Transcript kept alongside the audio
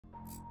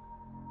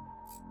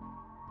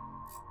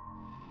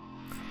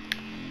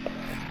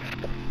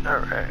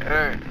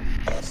Alright.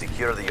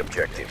 Secure the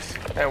objectives.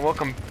 Hey,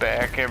 welcome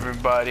back,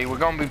 everybody. We're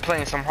gonna be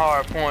playing some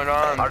hardpoint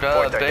on the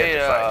Hardpoint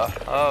beta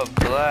identified. of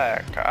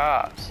Black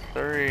Ops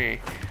 3.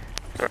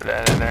 Throw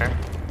that in there.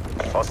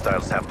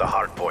 Hostiles have the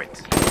hard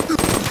point.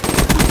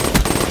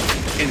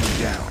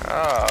 Enemy down.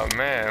 Oh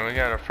man, we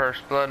got our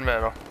first blood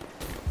medal.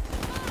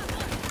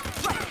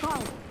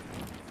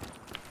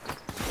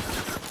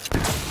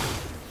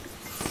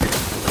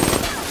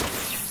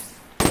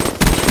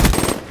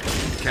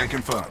 Can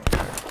confirm.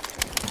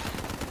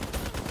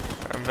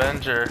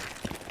 Avenger.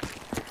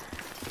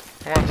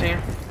 Come on, team.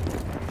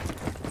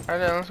 Alright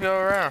then, let's go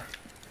around.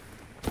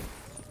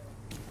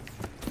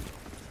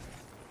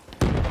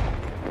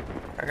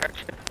 I got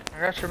you. I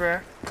got your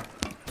back.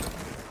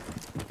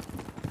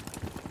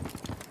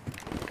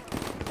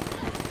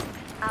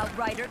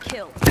 Outrider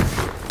killed.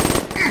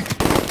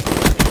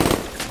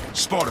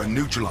 Sparta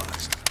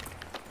neutralized.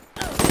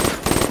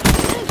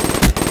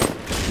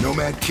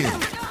 Nomad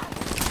killed.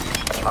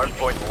 Hard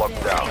point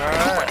locked down.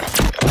 Alright.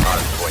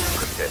 Hard point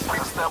contested.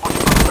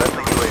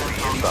 Friendly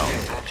UAV inbound.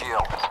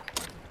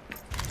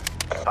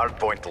 Hard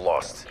point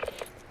lost.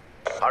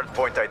 Hard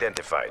point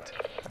identified.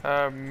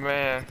 Oh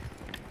man.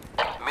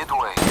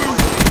 Midway.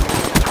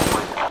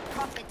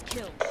 Prophet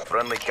killed.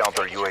 Friendly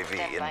counter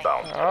UAV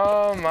inbound.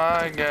 Oh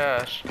my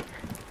gosh.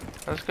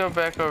 Let's go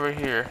back over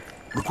here.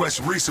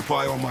 Request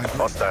resupply on my group.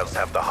 Hostiles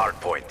have the hard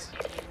point.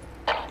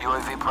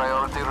 UAV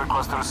priority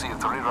request received.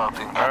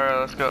 Rerouting. Alright,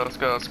 let's go. Let's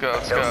go. Let's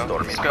Hellstorm go.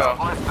 Let's go. inbound.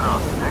 Lift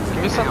thrust.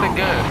 Give me something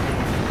good.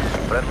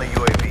 Friendly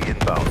UAV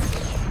inbound.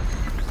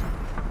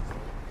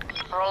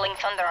 Rolling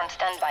thunder on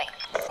standby.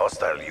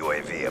 Hostile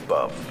UAV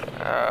above.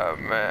 Oh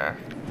man.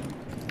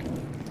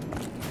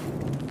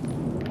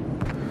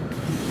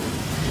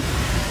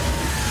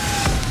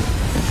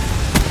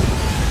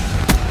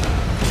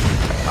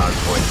 Hard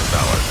point is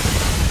ours.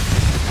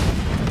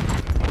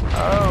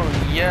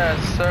 Oh yes,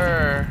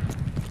 sir.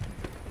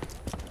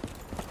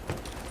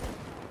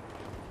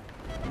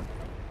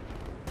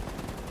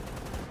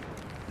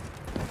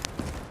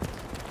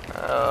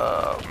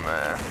 Oh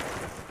man.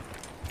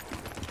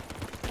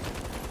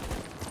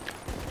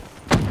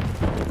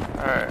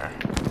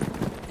 Alright.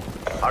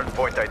 Hard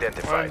point One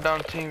identified. down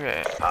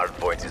teammate. Hard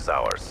point is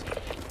ours.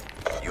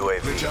 Good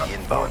UAV job.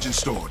 inbound. Origin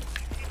stored.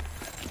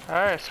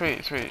 Alright,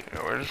 sweet, sweet.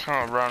 We're just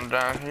gonna run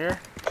down here.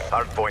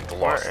 Hard point We're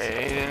lost.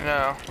 80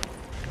 now.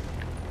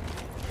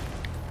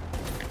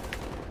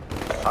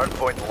 Hard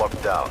point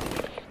locked down.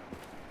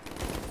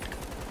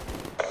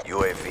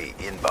 UAV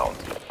inbound.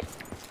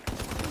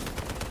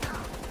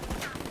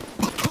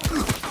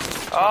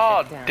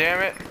 Oh,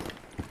 damn it.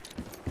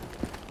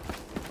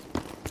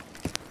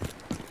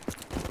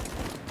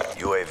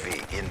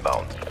 UAV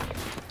inbound.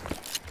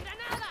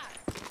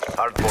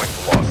 Hard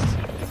point lost.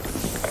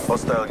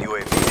 Hostile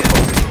UAV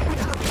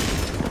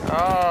inbound.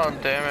 Oh,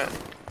 damn it.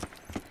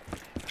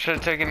 Should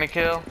have taken the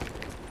kill.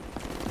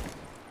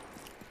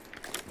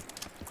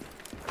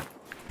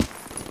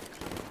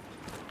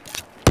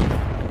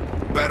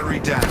 Battery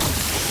down.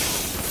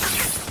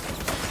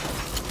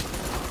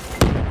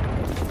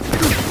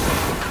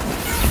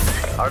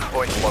 Hard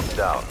point locked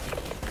down.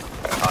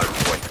 Hard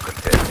point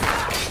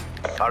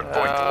contested. Hard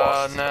point Oh,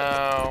 lost.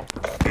 no.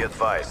 Be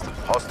advised,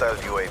 hostile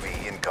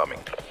UAV incoming.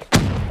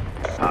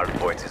 Hard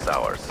point is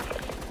ours.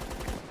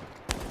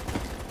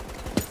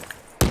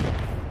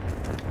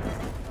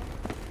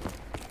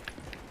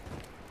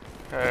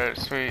 Alright,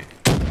 sweet.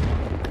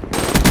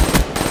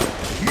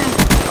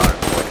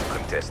 Hard point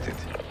contested.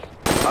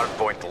 Hard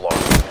point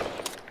lost.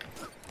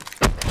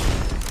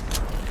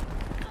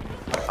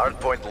 Hard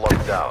point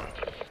locked down.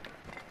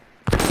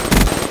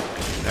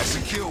 That's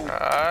a kill.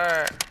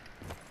 Alright.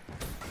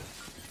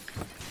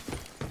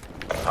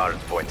 Hard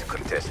point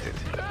contested.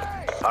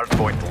 Hard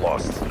point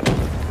lost.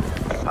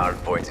 Hard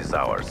point is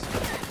ours.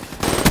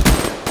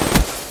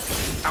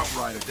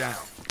 Outrider down.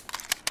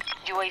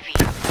 UAV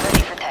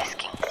ready for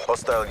tasking.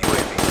 Hostile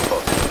UAV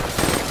spotted.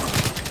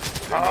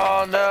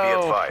 Oh, Be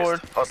no. advised, Ford.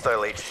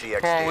 hostile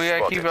HCXD Come on, we gotta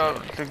spotted. keep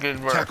up the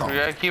good work. Tack on. We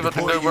gotta keep up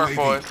the Deploy good work, UAV.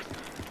 boys.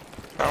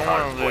 I don't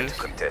Hard wanna point lose.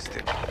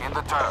 contested. In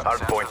the turn.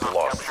 Hard point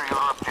lost. Capture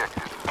your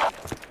objective.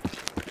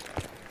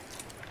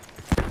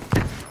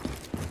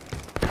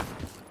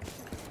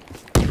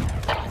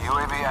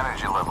 UAV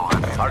energy level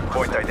at 50%. Hard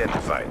point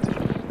identified.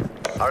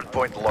 Hard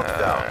point locked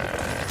down.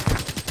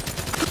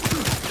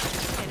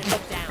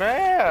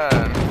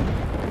 Man.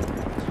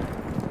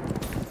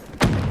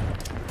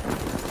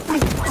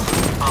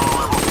 Power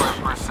level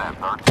 5%.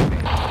 RTB.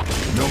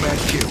 Nomad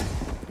kill.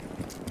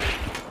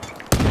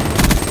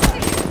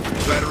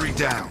 Battery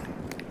down.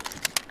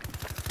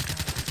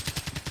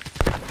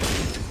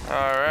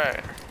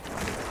 Alright.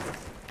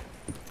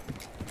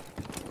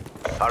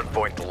 Hard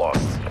point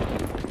lost.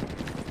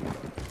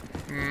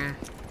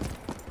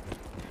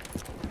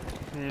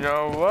 You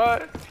know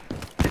what?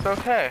 It's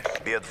okay.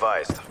 Be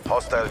advised,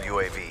 hostile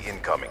UAV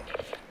incoming.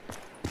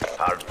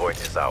 Hard point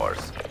is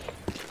ours.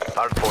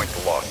 Hard point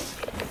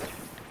lost.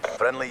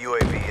 Friendly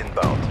UAV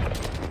inbound.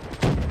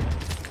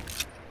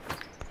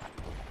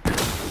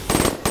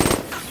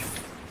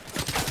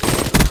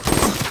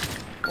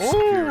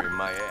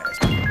 my ass.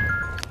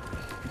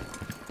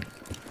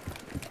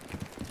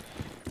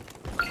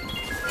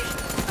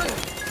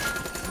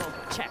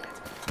 Check.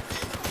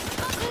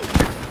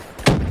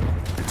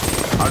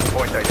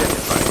 Hardpoint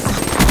identified.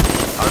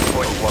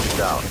 Hardpoint locked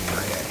down.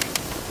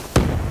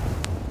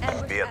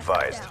 Be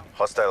advised.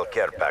 Hostile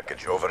care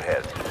package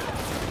overhead.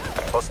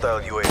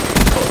 Hostile UAV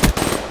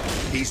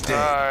spotted. He's dead.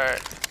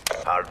 Alright.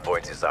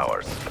 Hardpoint is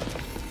ours.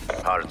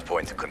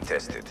 Hardpoint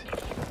contested.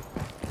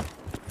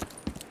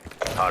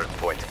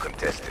 Hardpoint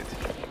contested.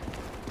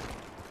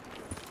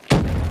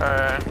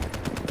 Alright.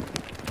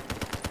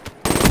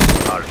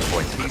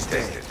 Hardpoint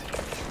contested.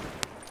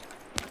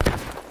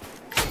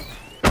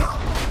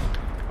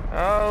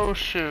 Oh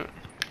shoot.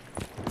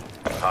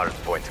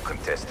 Hardpoint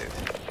contested.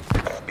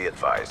 Be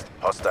advised.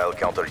 Hostile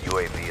counter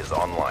UAV is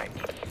online.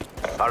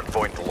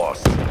 Hardpoint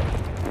lost.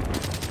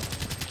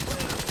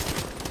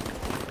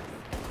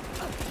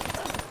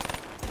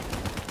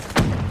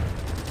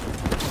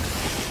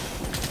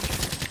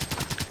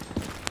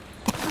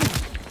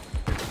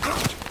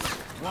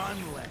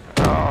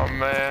 Oh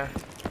man.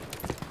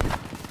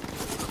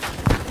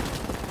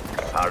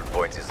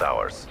 Hardpoint is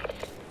ours.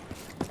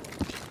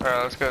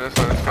 Alright, let's go this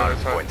way, let's go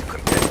this way. Hardpoint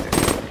contested.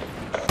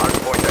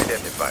 Hardpoint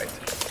identified.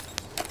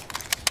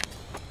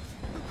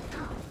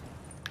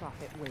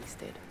 Profit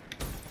wasted.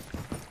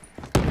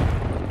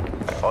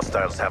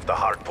 Hostiles have the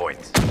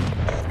hardpoint.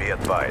 Be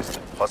advised.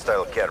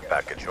 Hostile care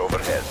package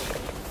overhead.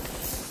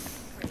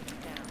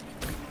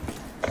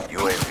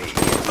 UAV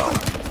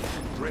inbound.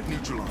 Threat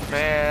neutralized.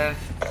 Man.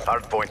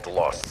 Hardpoint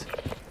lost.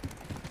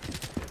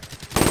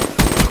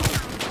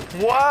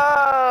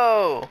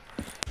 Whoa!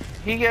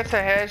 He gets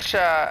a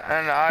headshot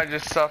and I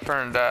just suffer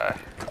and die.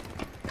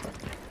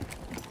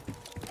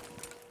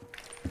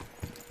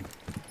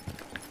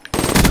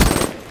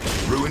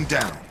 Ruin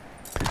down.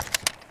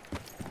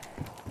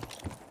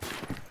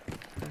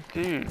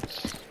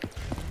 Dudes.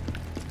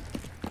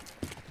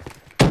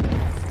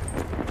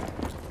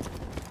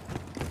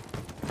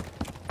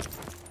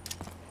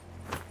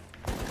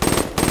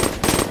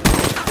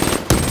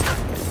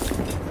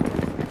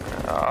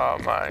 Oh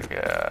my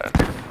god.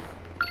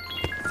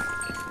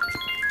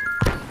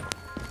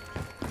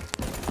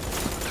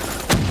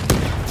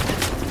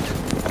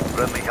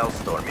 Friendly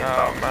Hellstorm Oh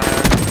inbound. man.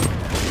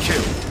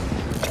 Kill.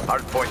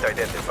 Hardpoint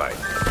identified.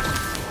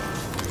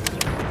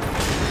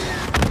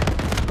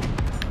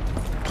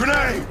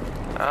 Grenade!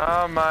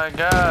 Oh my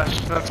gosh.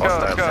 Let's go, let's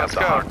Hostiles go, have let's the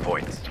go.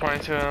 hardpoint.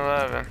 22 and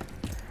 11.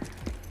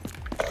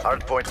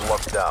 Hardpoint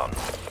locked down.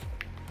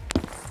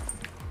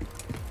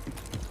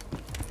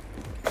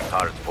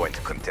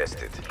 Hardpoint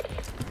contested.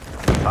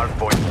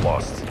 Hardpoint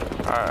lost.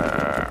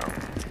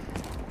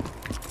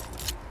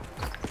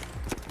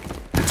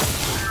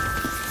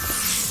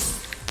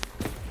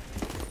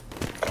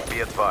 Be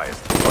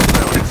advised.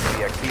 Hostile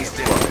XCXD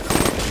spotted.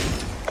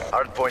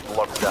 Hardpoint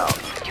locked down.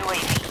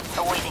 UAV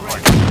awaiting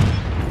order.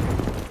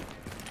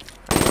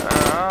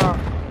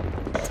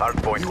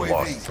 Hardpoint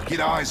lost. UAV, get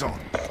eyes on.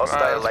 Hostile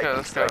Alright, lightning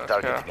let's go, strike let's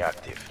go. targeting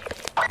active.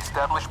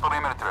 Establish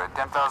perimeter at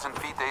 10,000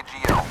 feet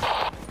AGL.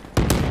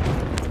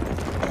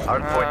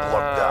 Hardpoint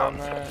locked down.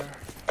 Man.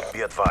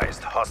 Be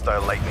advised.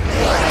 Hostile lightning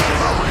strike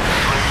inbound.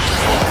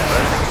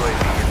 Friendly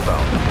UAV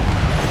inbound.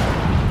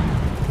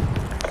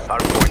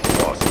 Hardpoint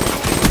lost.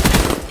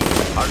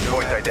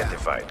 Hardpoint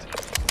identified.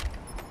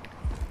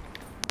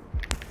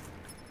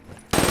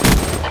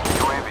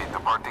 UAV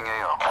departing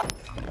AO.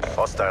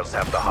 Hostiles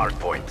have the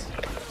hardpoint.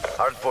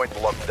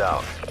 Hardpoint locked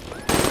down.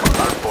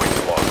 Hardpoint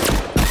lost.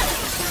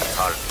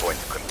 Hardpoint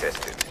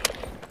contested.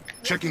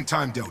 Checking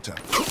time delta.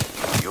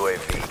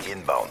 UAV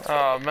inbound.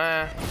 Oh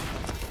man.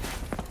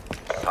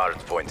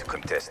 Hardpoint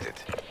contested.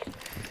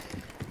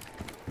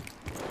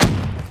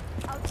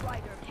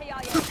 Outrider,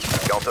 KIA.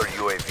 Counter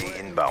UAV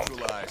inbound.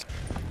 Neutralized.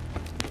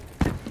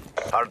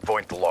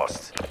 Hardpoint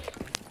lost.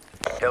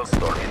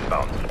 Hellstorm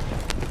inbound.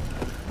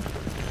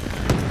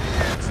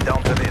 It's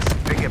down to this.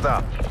 Pick it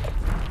up.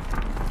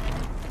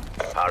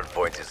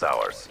 Hardpoint is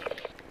ours.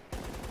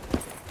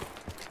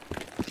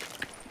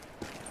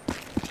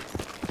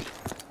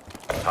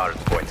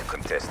 Hardpoint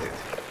contested.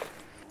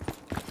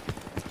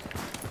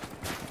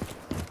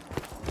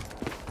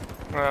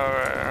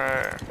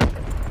 Alright.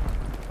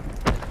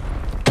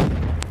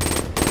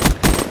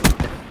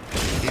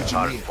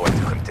 Engineer. Hardpoint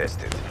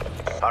contested.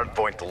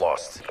 Hardpoint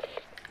lost.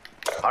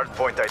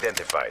 Hardpoint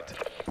identified.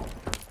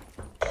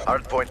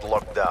 Hardpoint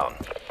locked down.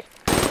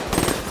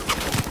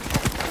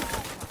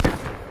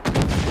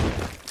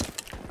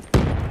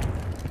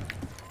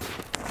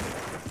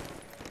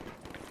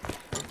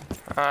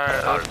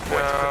 Alright, let's go,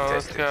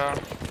 let's Hardpoint go.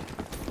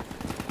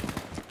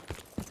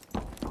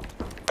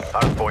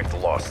 Hardpoint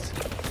lost.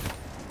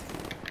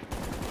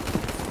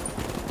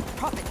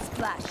 Profit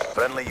splash.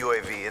 Friendly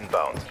UAV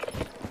inbound.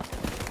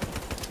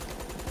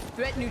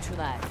 Threat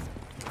neutralized.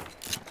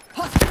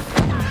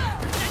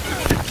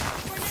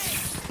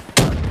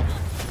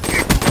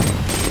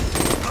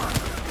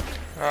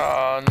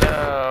 Oh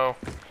no.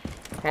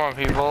 Come on,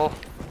 people.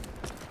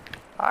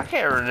 I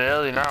can't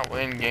really not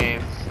win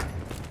games.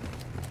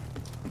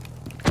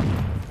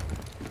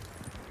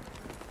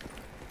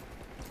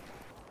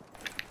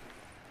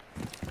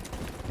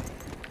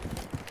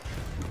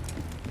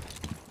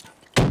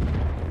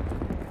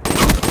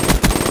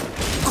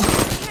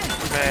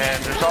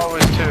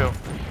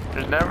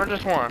 Never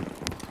just one.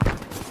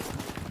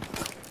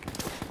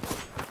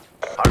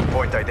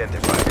 Hardpoint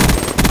identified.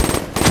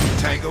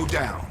 Tango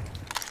down.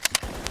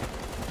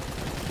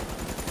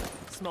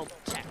 Smoke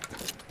check.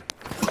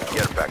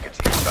 Care package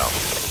inbound.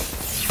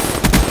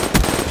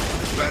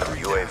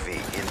 Battery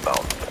UAV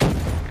inbound.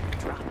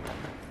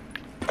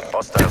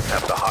 Hostiles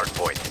have the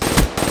hardpoint.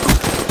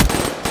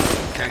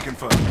 Can't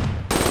confirm.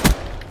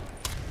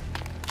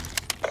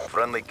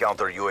 Friendly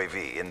counter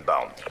UAV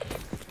inbound.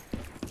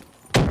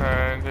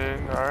 Alright,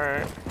 dude.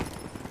 Alright.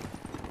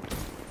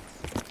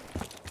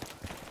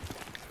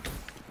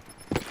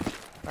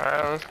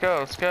 Alright, let's go.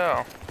 Let's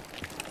go.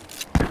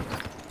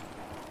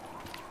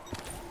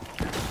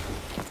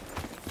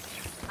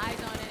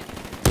 Eyes on it.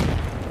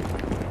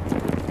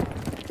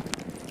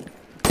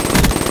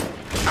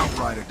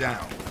 Outrider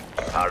down.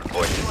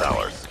 Hardpoint is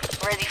ours.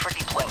 Ready for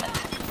deployment.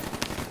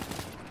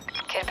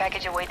 Care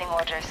package awaiting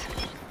orders.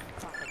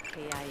 Prophet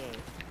KIA.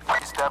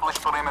 Establish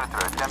perimeter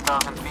at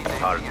 10,000 feet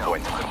ATL.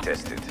 Hardpoint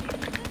contested.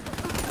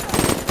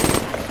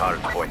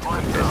 Hardpoint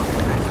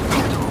contested. Red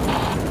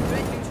neutralized.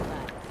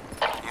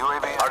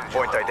 UAV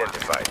Hardpoint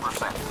identified.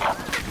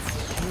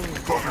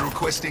 100%. Prophet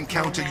requesting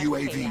counter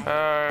UAV.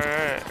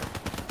 Alright.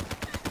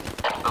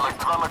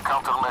 Electronic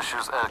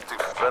countermeasures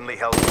active. Friendly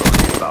health drone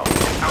inbound.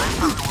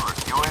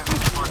 UAV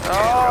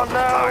Oh, no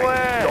Time.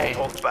 way. Don't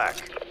hold back.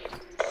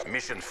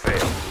 Mission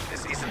failed.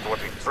 This isn't what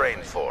we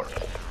trained for.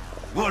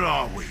 What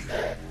are we?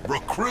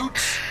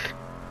 Recruits?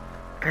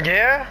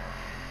 Yeah?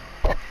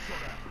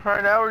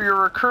 Right now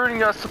you're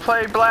recruiting us to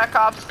play Black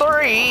Ops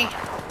 3.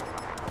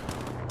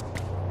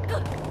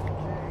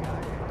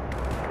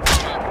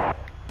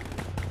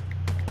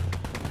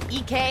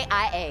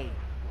 EKIA.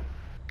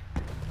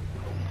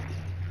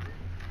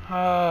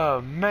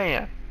 Oh,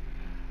 man.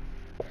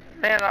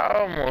 Man, I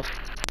almost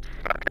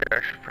got it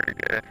actually pretty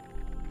good.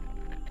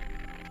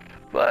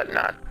 But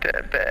not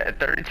that bad.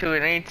 32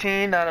 and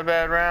 18, not a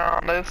bad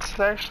round. It's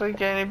actually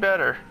getting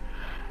better.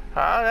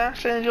 I'm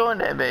actually enjoying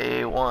that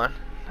MA81.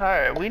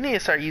 Alright, we need to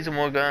start using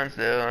more guns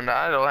though, and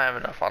I don't have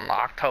enough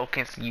unlocked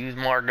tokens to use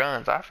more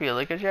guns. I feel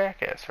like a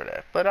jackass for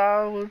that. But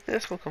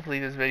this will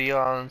complete this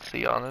video, and see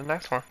you on the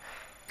next one.